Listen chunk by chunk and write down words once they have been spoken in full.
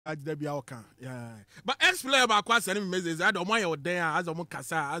Ajde bia oka. Yeah. But ex-player ba kwa send me message. I don't want you there as a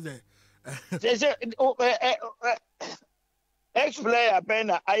kasa as a. Say ex-player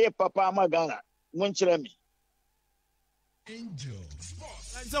bena aye papa magana. Munchire me. Angel.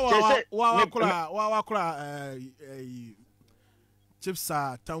 So wa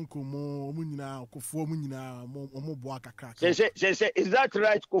Chipsa Tanko mo nyina Kuffour mo nyina mo boa kakra. Say is that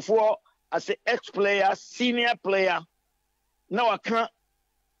right Kuffour as an ex-player, senior player? Now I can't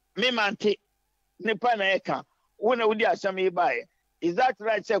me mante nipa na eka wona wudi asam yi bae. Is that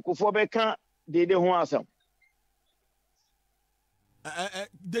right say Kuffour be kan dede ho asam?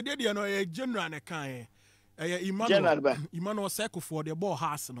 Dede no e general na kan Emmanuel Osei Kuffour the ball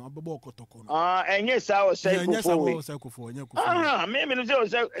has no be ball kotoko no. Enye sa Osei Kuffour. Me no say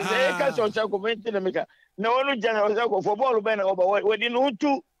Osei ka so Osei Kuffour nti na meka na wonu general Osei Kuffour ball be na oba wodi no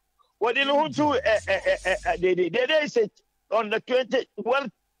hutu dede is on the 20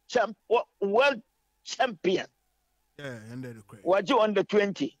 world champion. Yeah, and the correct. What you on the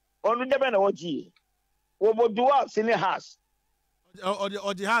 20? On the ben what you? What do us in the house? Or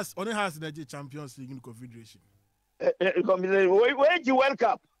the house only has the Champions League in Confederation. Where you World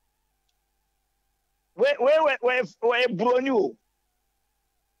Cup? Where Brony?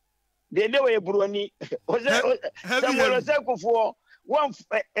 They know where Brony. Osei Kuffour one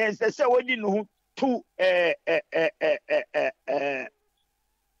and say we didn't know two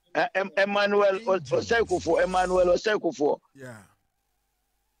Emmanuel Osei Kuffour. Yeah.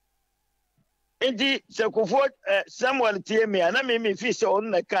 Indeed, Kuffour Samuel Tiemi, and I me fish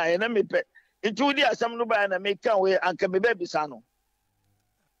on the car, and I me pet. It would be some no by and make away and can be baby sano.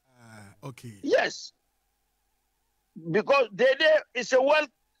 Okay. Yes. Because Dede is a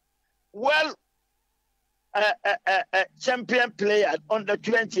well champion player on the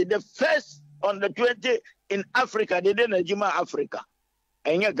 20, the first on the 20 in Africa, they didn't Juma Africa.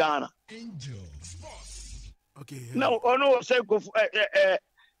 And Ghana. Angel. Okay. No, no,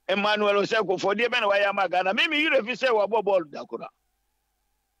 Emmanuel Osei Kuffour the ben why am Ghana. Maybe you if you say what ball dakura.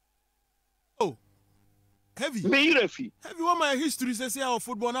 Oh. Heavy. Me you refi. Heavy what my history says here of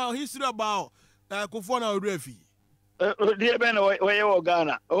football now, history about Kuffour now refi. The ben why you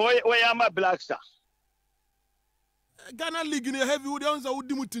Ghana. Why am a Black Star. Ghana League in the heavy wood ones are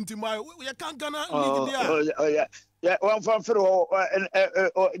would you can't Ghana League there. Oh yeah. Yeah, one from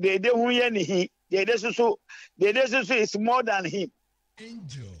they who he is more than him.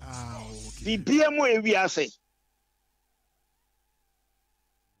 Angel. The PMW we are saying.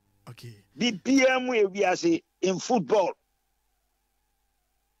 Okay. The PMW we are saying in football.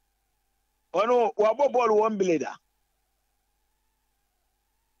 Oh no, wabo ball one blader.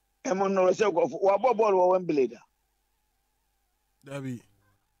 Emon no say wabo ball one blader. Dabi.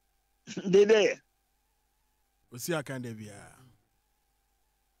 Dede. Osi akande bia.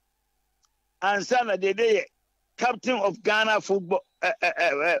 And Sana Dede, captain of Ghana football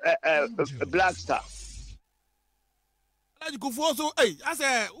Black Star. Alhaji Kuffour so I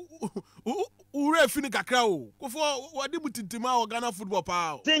say ure fini kakra o. Kuffour wadi mutintima o Ghana football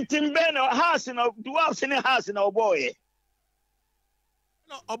pa. Tintim ben house no do house in house no boy.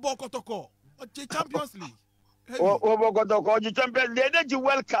 No obo kotoko. O Champions League. Obo kotoko the Champions League the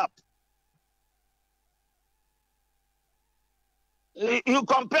World Cup. You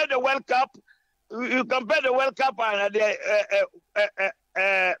compare the World Cup and the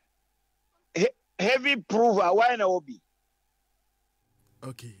heavy prover. Why not be?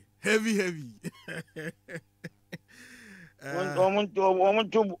 Okay, heavy.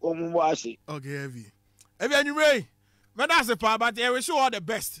 Okay, heavy. Anyway, but that's the part. But we show all the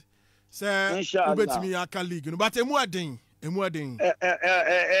best. Say, inshallah. Bet me a league. But emu ading. Di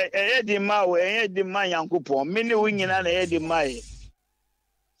ma we, di ma Yankopon. Mini winning na di ma.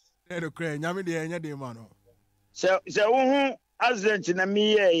 Nyame de enya de ma no. Se wo accident na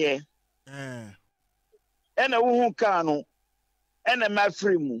mi ye. Ena wo ka no. Ena ma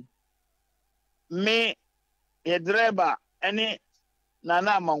free mu. Me ye driver ene na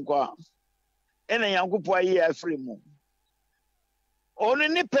amankwa. Ena Yankopon ayi free mu. Onu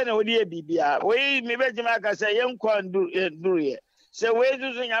ni pene odi e bibia. We me be jima ka se yenkwa nduru ye. Se we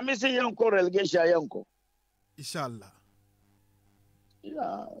duzu nyame se yenko relegation yenko. Inshallah.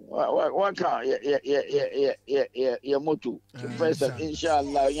 Yeah, waka ya motu. First,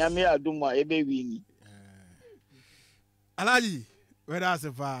 inshallah, nyame aduma ebe wini. Alhaji, where that's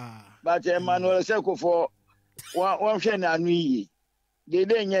a far. But Emmanuel Osei Kuffour one friend anu yi. They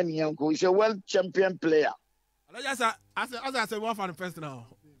dey nya ni yanko. He's a world champion player. Alhaji, as I said, one for the first now.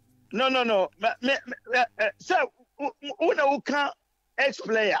 No. So, who can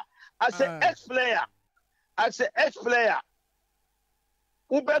ex-player? As an ex-player.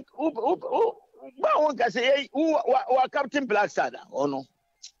 One can say, who Captain Blackstar? Oh no.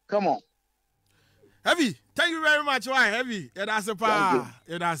 Come on. Heavy. Thank you very much. Why Heavy? Yeah, that's a power.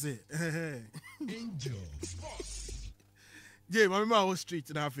 Yeah, that's it. Angel. Yeah, my mama was street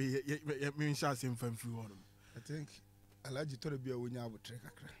now. Me shall same from through on. I think Alhaji told be a winya abutre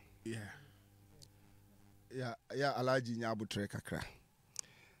kakra. Yeah, Alhaji nya abutre kakra.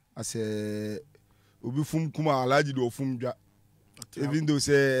 I say obi fum kuma Alhaji do fum dwa. Even though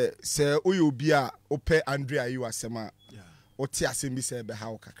say oyo bi a ope Andrea you asema. Oti asem bi say be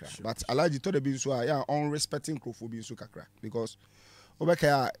how kakra. But Alhaji told be so yeah unrespecting crofobia so kakra because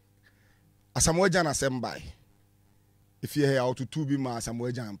obeka asamoja na sembai. If you hear how to two be ma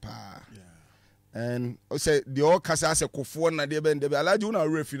asamoja pa. And I say the all kasa as a Kuffour na de ben de Alhaji una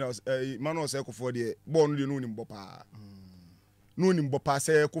refi na man o say Kuffour de born de no nim bopa. No nim bopa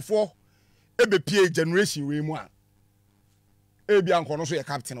say Kuffour e be pie generation we mu a. E bi anko no so ye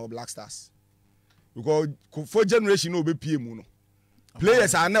captain of Black Stars. Because Kuffour generation no be pie mu no.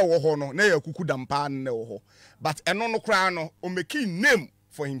 Players are na wo ho no na ye kuku dampa na wo ho. But eno no kra no o make name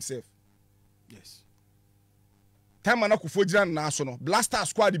for himself. Yes. Time na Kuffour gira na so no Black Stars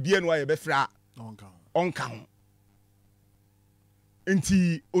squad bi enu aye be fra on count.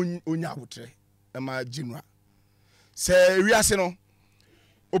 Enti onya abutre ema general. Se wiase no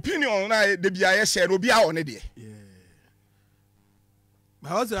opinion na de bia ye share obi a one de. Yeah.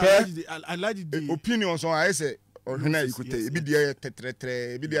 But also I like the opinions on I say ohena ikote ebi de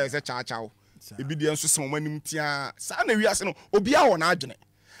tetre ebi de say cha cha ebi de nso se momanim tia sa na wiase no obi a wona adwene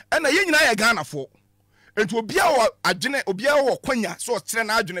na ye nyina ye Ghana fo enti obi a adwene obi a wo kwanya so kire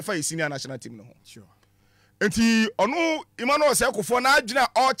na adwene fa senior national team no ho sure enti ono Emmanuel Osei Kuffour na adwene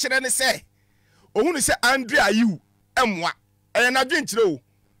o kire ne se ohunu se Andrea Ayew emwa na adwene kire o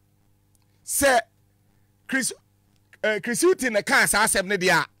se Chris Hughton na kan sa asem ne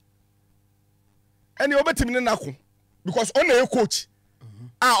dia ene obetimi ne nako because on na coach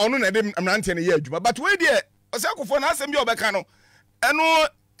ono na dem amrante ne ye adwuma but we dey Osei Kuffour na asem bi obeka no eno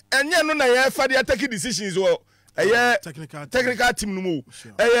enye no na ye fa dey take decisions o technical team no mo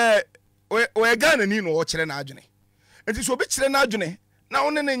we Ghana ni no o kire na adwene enti so obi kire na adwene na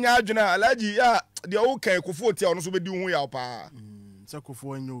one ne nya adwene Alhaji ya dey o kan Kuffour tia ono so be di hu ya pa Osei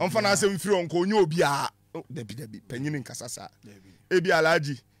Kuffour nyo on fa na asem firi onko onyo obi a debi panyini nkasasa ebi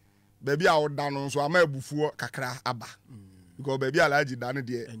Alhaji baby a woda no so ama abufuo kakra aba because baby Alhaji da no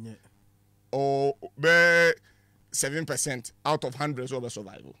de o be 7% out of 100 so be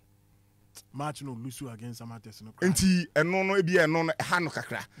survival match no lose against Amateurs no enti eno no ebi eno no ha no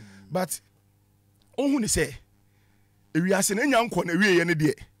kakra but ohun ni say ewiase na nya nko na wie ye ne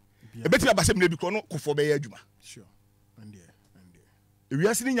de ebeti abasem na bi ko no Kuffour be ye adwuma sure and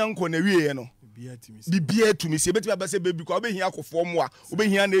ewiase ni nya nko na wie ye no bibia to me say beti abase baby ko obehia Kuffour mo a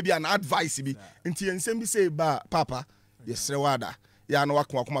obehia na bi an advice bi enti ensem bi say ba papa yesre wada ya no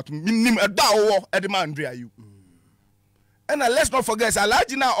wakoma to minim eda wo edema Andrea Ayew and let's not forget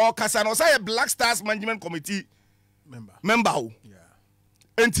Alhaji na o kasa no say Black Stars management committee member o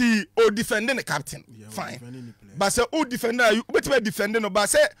enti o defending the captain fine but say o defender Ayew beti be defending no but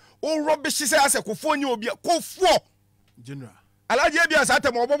say o rubbish say as Kuffour nyi obi Kuffour general Alhaji ebia sa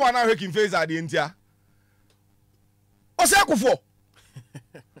tem obobo na hwekin face ade ntia Osei Kuffour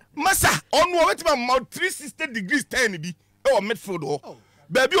masa onu wetima ma 360 degrees 10 bi e o midfield ho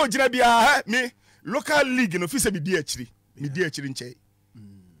baby o gina bia me local league no fi se bi di akiri nche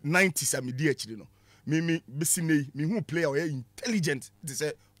 90 sa me di akiri no me besi nei me hu player o intelligent they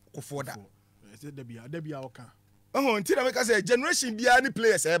say Kuffour da da bia oka nti na me ka say generation bia ni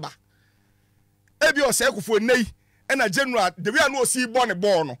players eba ebi Osei Kuffour nei na general the way I know see born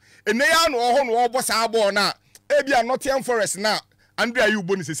no ene ya no ho no obo sa ball na ebia Nottingham Forest na Andrea Ayew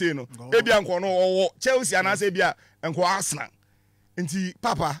boni sese no ebia nko no owo Chelsea anase ebia nko Arsenal nti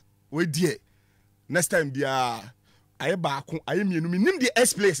papa we die next time bia aye baako aye mienu nim the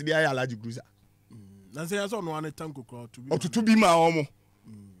S place bia Alhaji Grusah na say so no an tanko crowd to be ma omo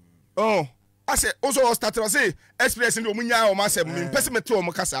oh I say also start say S place ndi omunya o ma say me pese mete o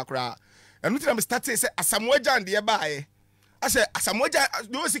mo kasa akra enu tira me start say Asamoah de e baaye I say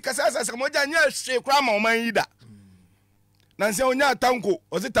Asamoah do si kasa Asamoah nya hwe kra ma o man yida na say onya tanko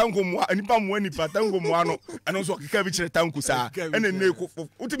o se tanko mo anipa mo anipa tanko mo ano eno so keka bi kire tanko sa ene ne ko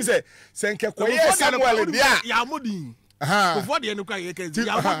utimi say senke koye Samuel dia ya modin Kuffour de no kwa ye ke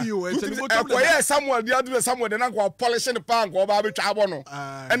ya modi o e se ni moto koye Samuel dia do Samuel de na ko polish ne pa ko ba be twa abo no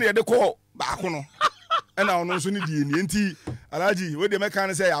ene ye de ko ba ko no ena ono so ni die ni enti Alhaji we dey make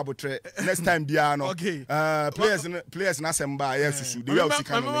can say abutre next time bia no okay players na semba yes susu the way we see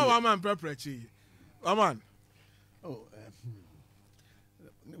can mama man preprechi man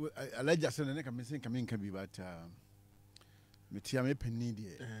Alhaji said I can be but Metia me penny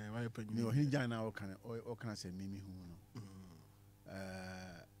dear. Why penny? No, he jana or can I say Mimi who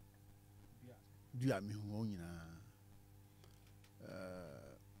do you have me who own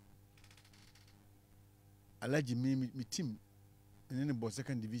Alhaji me team and then about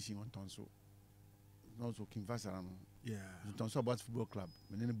second division on Tonso. Also King Vasarano. Yeah. Tonso about football club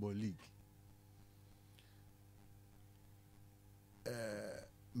and then the ball league.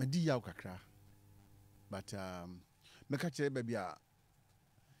 Medi yaw kakra but meka chere baby a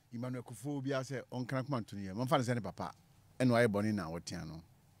Emmanuel Kuffour bia say on kan come to here man say ne papa eno aye boni na wotia no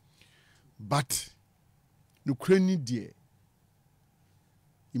but no krani die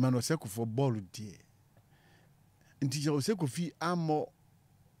Emmanuel Kuffour ball die nti je Osei Kuffour amo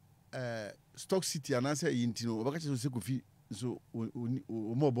Stock City anase yinti no baka chere Osei Kuffour so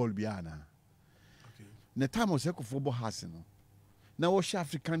o mo ball bia na okay na time Osei Kuffour bo has no na wo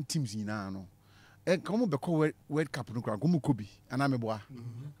African teams ina no e come be call World Cup no kra come kobi ana me boa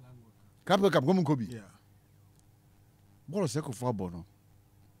Club World Cup come kobi yeah ball Osei Kuffour bo no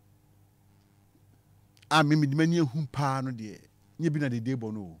a me mani hu pa no de nye bi na de dey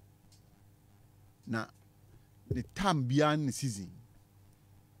bo no na the time beyond the season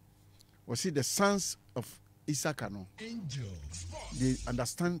we see the sons of Isaka no they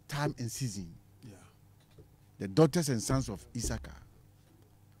understand time and season. yeah The daughters and sons of Isaka,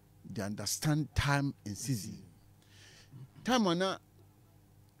 they understand time and season. Time wana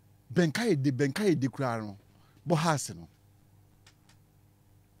benkaye de kura no bo hase no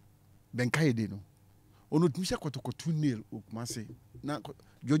benkaye de no ono tumisha kotokotu nail okumase na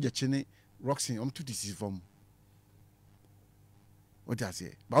Georgia chene Roxy to this form. What I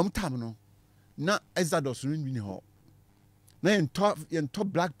say ba time no na Exodus no win ho na en top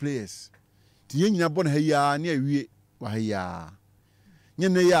black players ti nyina bon ha ya na awie wa ha ya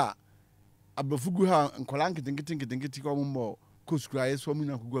nyene ya abafugu ha nkola nketenketi ko mo ko skura yeso mu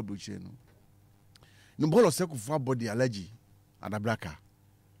na kugu abuche no ball Osei Kuffour body Alhaji adabraka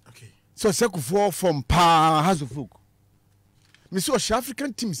okay so Osei Kuffour from pa has of folk me so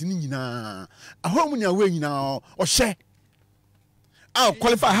African teams ni nyina ahom nya we nyina o hye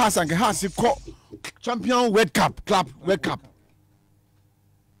qualify has and has ko champion World Cup club World Cup.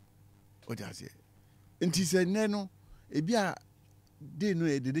 What I say? And he said, no, if you are they know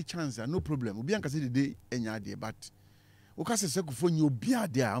the chance, no problem. Obi an say the day enya dey, but o ka say Osei Kuffour you be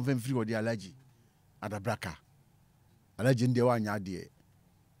there and very free with the Alhaji adabraka. Alhaji ndi wa nya dey.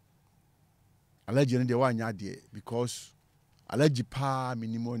 Alhaji ndi wa nya dey because Alhaji pa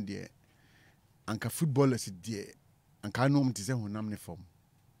minimum dey. Anka footballers dey. Anka no mti say honam ne form.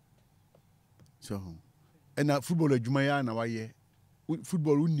 So and football adwuma ya na waye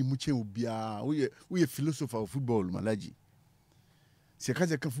football unni mu chen obia we philosopher of football Alhaji se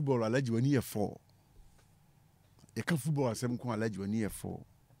ka football Alhaji wani ye 4 e ka football asem ko Alhaji wani ye 4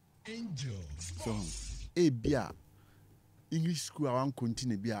 angel so bia English school awan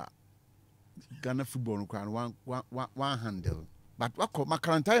continue bia Ghana football no kran one handle but wako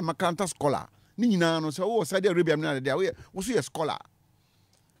makaranta scholar ni nyina no so wo Saudi Arabia na dey wo so ye scholar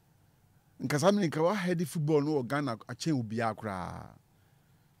nkasa mi nka wa head football no Ghana a chen obia akra.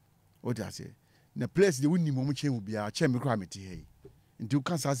 What I say? Na place de woni mo chen obia chen me kra meti hey. Nti u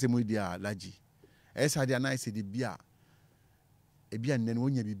kan sa se mo dia Alhaji. E sa dia na se de bia. E bia nnen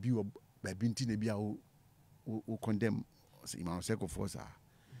wonya bibi wo ba binti na bia o condemn Osei Kuffour sa.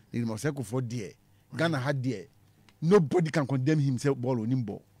 Osei Kuffour there. Ghana had there. Nobody can condemn himself ball onim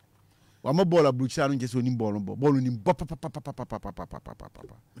ball. Wa mo ball abrucha no nje onim ball no ball onim papa.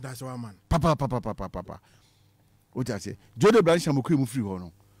 That's one man. Papa. What I say? Jordan Branch Shamokwe mu free ho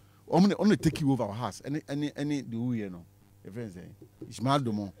no. On take you over our house. Any the we no. Your friends say Ismail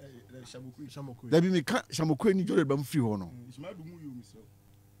Domo. Shamokwe. There be me Shamokwe ni Jordan Branch free ho no. Ismail Domo you miss.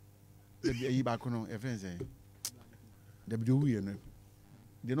 There be yi back no. Your friends say. There be the we no.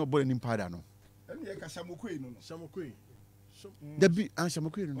 They no ball any powder no. Enu ye ka Shamokwe no. Shamokwe. There be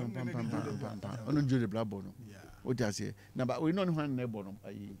Shamokwe no pam. On Jordan Branch no. Yeah. What I say? Na ba we no one neighbor no.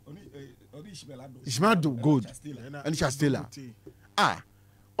 Oni Ismail do good. And Chastela.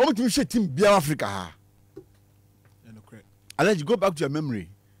 Omo to share team bia Africa ha. Alhaji go back to your memory.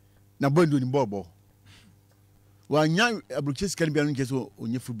 Na boy do ni ball. Wa nya abroches kan bia no nke so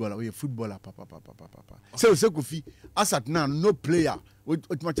onye footballer, we footballer papa. Say Osei Kuffour asat now no player.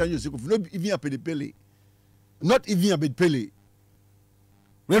 What much change Osei Kuffour no even Abedi Not even Abedi Pele.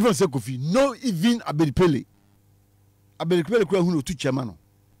 Reverend Osei Kuffour no even Abedi Pele. Abedi Pele kura hu no tu chairman no.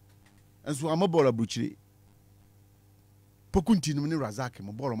 Enso amaball abrochire. Pokunti no ni Razak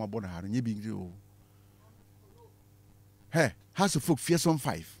mo ball ma bona ha nye bi ngri o. Hey, House of Folk Fearsome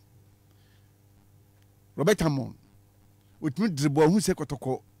 5. Robert Hammond. With me dribble who say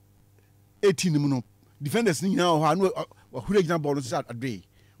kotoko 18 no. Defenders ni now ha no who dey ball no start adwe.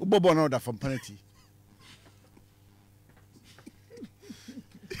 Wo ball na order from penalty.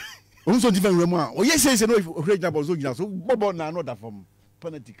 Onso defend remo a. O yes say no who dey ball so gina so ball na order from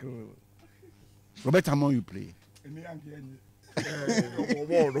penalty. Robert Hammond you play.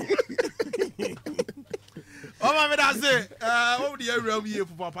 Oh my God, say, what the area we here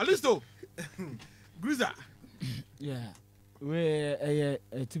for Papa? Listo, Grusah. Yeah, we're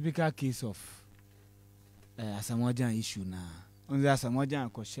a typical case of Asamoah issue now. Only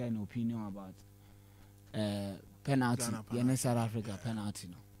Asamoah could share an opinion about penalty. Yeah, South Africa penalty.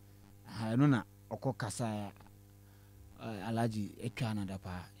 No, I don't know. Oko Kasaya, Alhaji Canada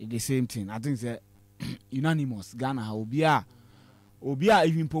pa. It's the same thing. I think it's unanimous. Ghana Obia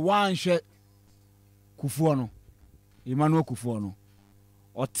even for one share. Kuffour no Emmanuel Kuffour no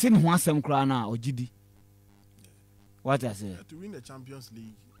or tin ho asem kra na ogidi what I say to win the Champions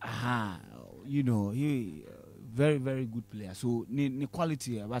League you know he very very good player so ni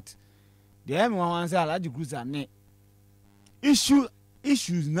quality but the M1 say Alhaji Grusah ne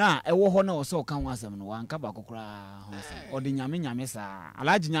issues na e wo ho na o so kan ho asem no wan ka ba kokra ho asem o de nyame sa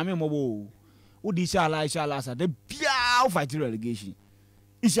Alhaji nyame mobo wo di inshallah sa de bia fight relegation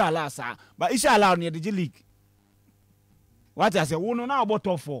inshallah sir but inshallah on the league what I say we no now about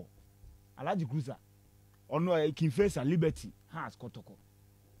top 4 Alhaji Grusah on no can face a Liberty has kotoko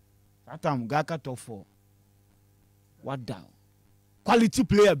that time Gaka top 4 what down quality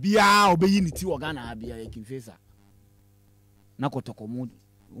player bia obey unity organa bia can face na kotoko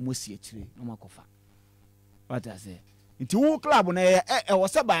mo si etire no makofa what I say into wo club na e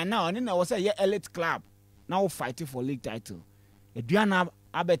was by now and na was a elite club now fighting for league title Eduana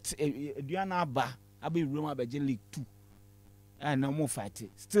abet Eduana ba abe Roma be League 2 and no more fight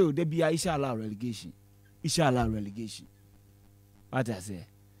still there be inshallah relegation what I say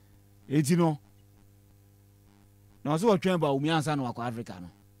it you know no so twen ba umi ansa no akwa Africa no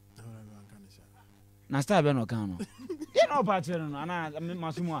na star be no kan no you know patch no ana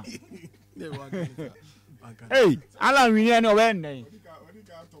masumu a hey ala wini no we nden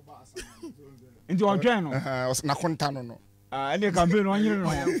nti on twen no na konta no any campaign on you no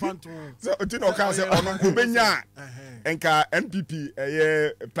so tino ka say ono ko benya enka MPP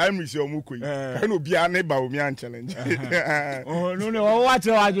primary show mu koi no bia ne ba omi an challenge oh no what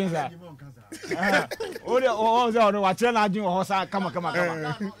you agin sir o no what you agin o sa kama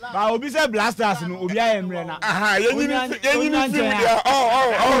ba obi say blasters no obi ayemre na yenyi film dia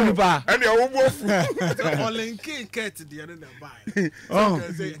oh ba and e wo bofu Olenke ket dia no na buy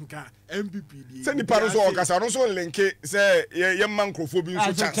so say enka MPP dia say ni paro so o kasa no so lenke say ye man krofo bi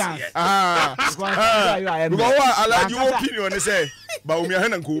so chance because Alhaji opinion say ba omi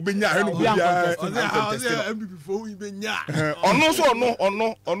ahena nko obenya ahena ko bia MPP fo wi benya ono so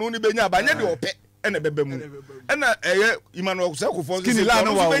ono ni benya ba nye de ope ene bebe mu ena Emmanuel Kuffour skin la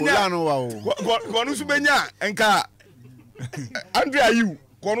no wa ko no so benya enka Andre Ayew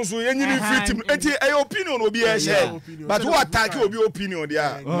ko no so yenyini free team enti opinion obi e share but who attack obi opinion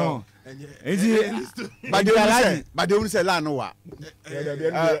dia no but they will say la no wa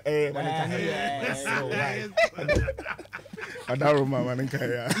adaro mama nka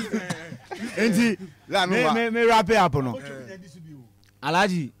ya enti la no wa me wrap it up no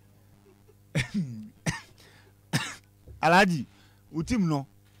Alhaji utim no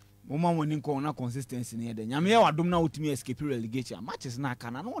mama woni nko na consistency ne de nyame ya wadom na utimi escape relegation matches na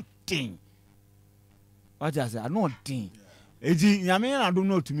kana no thing what I say no thing eji nyame na adom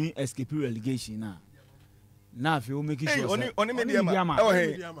na utimi escape relegation na afi o make sure oni mediama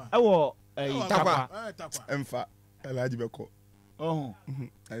ewo tapa emfa Alhaji beko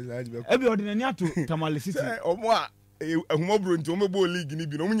Alhaji beko ebi ordinary ato Tamale City omo a ehumobro nti omo bo league ni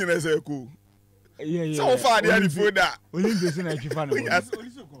bi no munyina say ko so far dey before that only dey say na chifa no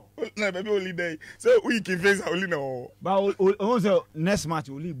na baby only day so we can face only no but also next match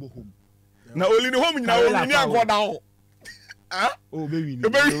only go home na only no home nyina only ni agoda ho oh baby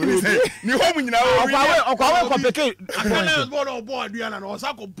ni home nyina okwa complicate akana board aduana na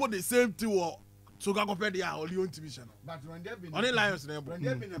osa ko put the same thing wo so ga compare dia only on team channel but when there been only Lions na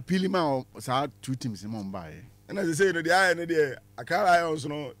Pilima sa two teams mo mbae and as I say no dia ne dia akara Lions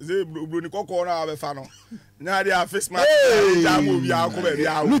no say bro ni kokko na abefa no nya dia face match ja mo bia ko be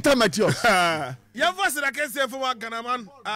bia Luther Matthias ya voice na can say for Ghana man